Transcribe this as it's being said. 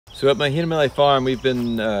So at Mahina Mele Farm, we've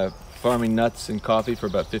been farming nuts and coffee for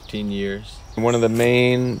about 15 years. And one of the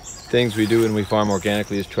main things we do when we farm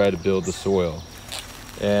organically is try to build the soil.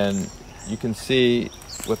 And you can see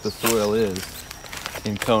what the soil is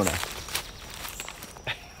in Kona.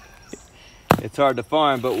 It's hard to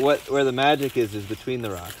farm, but where the magic is between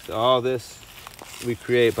the rocks. All this we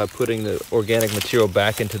create by putting the organic material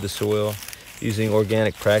back into the soil, using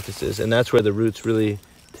organic practices, and that's where the roots really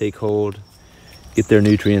take hold, get their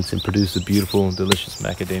nutrients, and produce the beautiful, delicious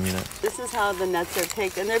macadamia nuts. This is how the nuts are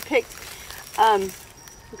picked, and they're picked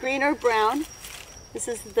green or brown. This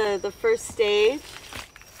is the first stage,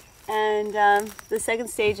 and the second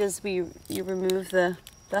stage is you remove the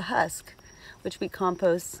husk, which we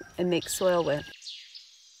compost and make soil with.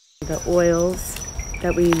 The oils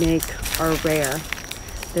that we make are rare.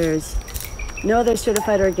 There's no other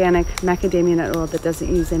certified organic macadamia nut oil that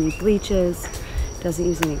doesn't use any bleaches, doesn't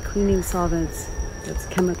use any cleaning solvents, that's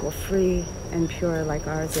chemical free and pure like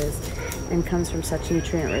ours is, and comes from such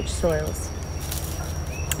nutrient-rich soils.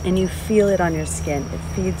 And you feel it on your skin. It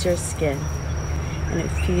feeds your skin and it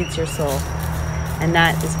feeds your soul. And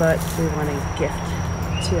that is what we want to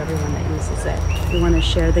gift to everyone that uses it. We want to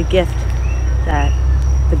share the gift that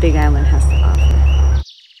the Big Island has to offer.